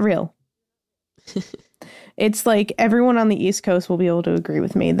 They're not real. It's like everyone on the East Coast will be able to agree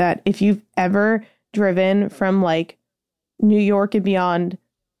with me that if you've ever driven from like New York and beyond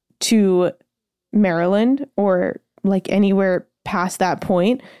to Maryland or like anywhere past that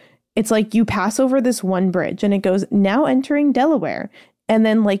point, it's like you pass over this one bridge and it goes now entering Delaware. And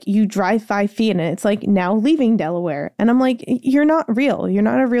then like you drive 5 feet and it's like now leaving Delaware. And I'm like, you're not real. You're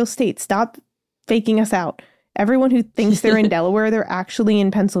not a real state. Stop faking us out. Everyone who thinks they're in Delaware, they're actually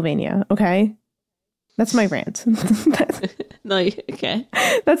in Pennsylvania. Okay. That's my rant. No, okay.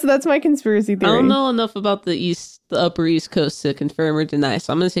 That's my conspiracy theory. I don't know enough about the upper East Coast to confirm or deny,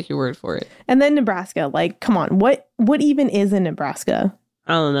 so I'm going to take your word for it. And then Nebraska, like, come on, what even is in Nebraska?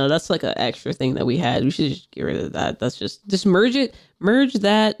 I don't know. That's like an extra thing that we had. We should just get rid of that. That's just merge it. Merge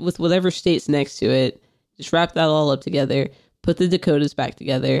that with whatever state's next to it. Just wrap that all up together. Put the Dakotas back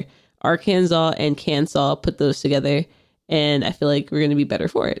together. Arkansas and Kansas, put those together. And I feel like we're going to be better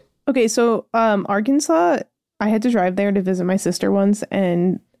for it. Okay, so Arkansas, I had to drive there to visit my sister once,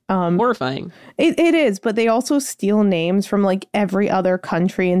 and horrifying. It is, but they also steal names from like every other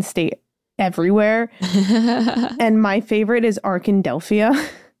country and state everywhere. And my favorite is Arkadelphia.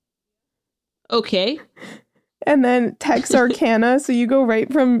 Okay. And then Texarkana. So you go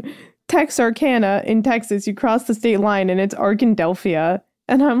right from Texarkana in Texas, you cross the state line, and it's Arkadelphia.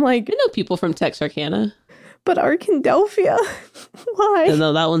 And I'm like, I know people from Texarkana. But Arkadelphia? Why?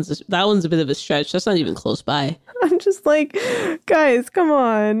 No, that one's a bit of a stretch. That's not even close by. I'm just like, guys, come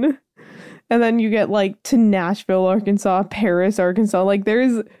on. And then you get like to Nashville, Arkansas, Paris, Arkansas. Like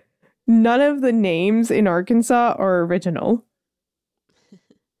there's none of the names in Arkansas are original.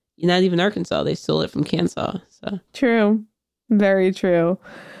 Not even Arkansas. They stole it from Kansas. So true. Very true.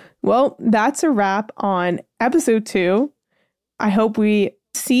 Well, that's a wrap on episode 2. I hope we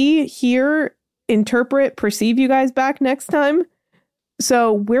see, hear, interpret, perceive you guys back next time.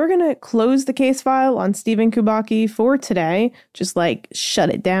 So we're going to close the case file on Stephen Kubacki for today. Just like shut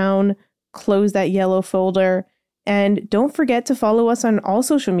it down, close that yellow folder. And don't forget to follow us on all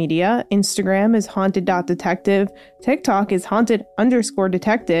social media. Instagram is haunted.detective. TikTok is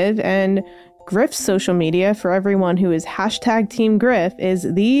haunted_detective. And Griff's social media for everyone who is hashtag Team Griff is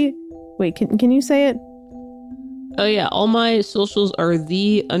the... Wait, can you say it? Oh yeah, all my socials are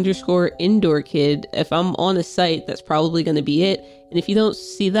 _indoor kid. If I'm on a site, that's probably going to be it. And if you don't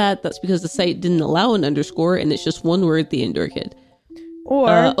see that, that's because the site didn't allow an underscore, and it's just one word, the indoor kid. Or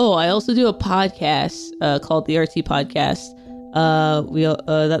I also do a podcast called the RT Podcast.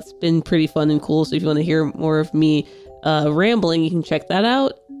 That's been pretty fun and cool. So if you want to hear more of me rambling, you can check that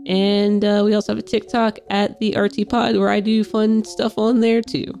out. And we also have a TikTok at the RT Pod where I do fun stuff on there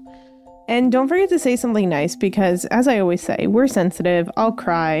too. And don't forget to say something nice because, as I always say, we're sensitive. I'll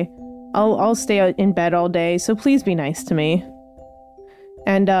cry. I'll stay in bed all day. So please be nice to me.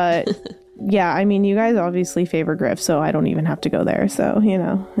 And yeah, I mean, you guys obviously favor Griff, so I don't even have to go there. So, you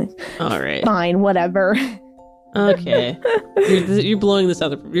know. All right. Fine, whatever. Okay. You're blowing this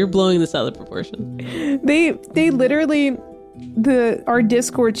out of proportion. They literally... our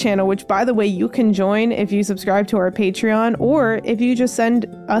Discord channel, which by the way you can join if you subscribe to our Patreon or if you just send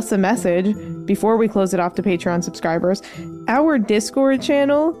us a message before we close it off to Patreon subscribers. Our Discord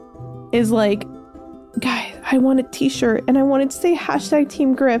channel is like, guys, I want a t-shirt and I want it to say hashtag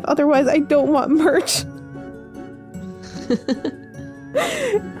Team Griff, otherwise I don't want merch.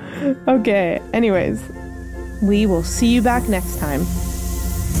 Okay, anyways, we will see you back next time.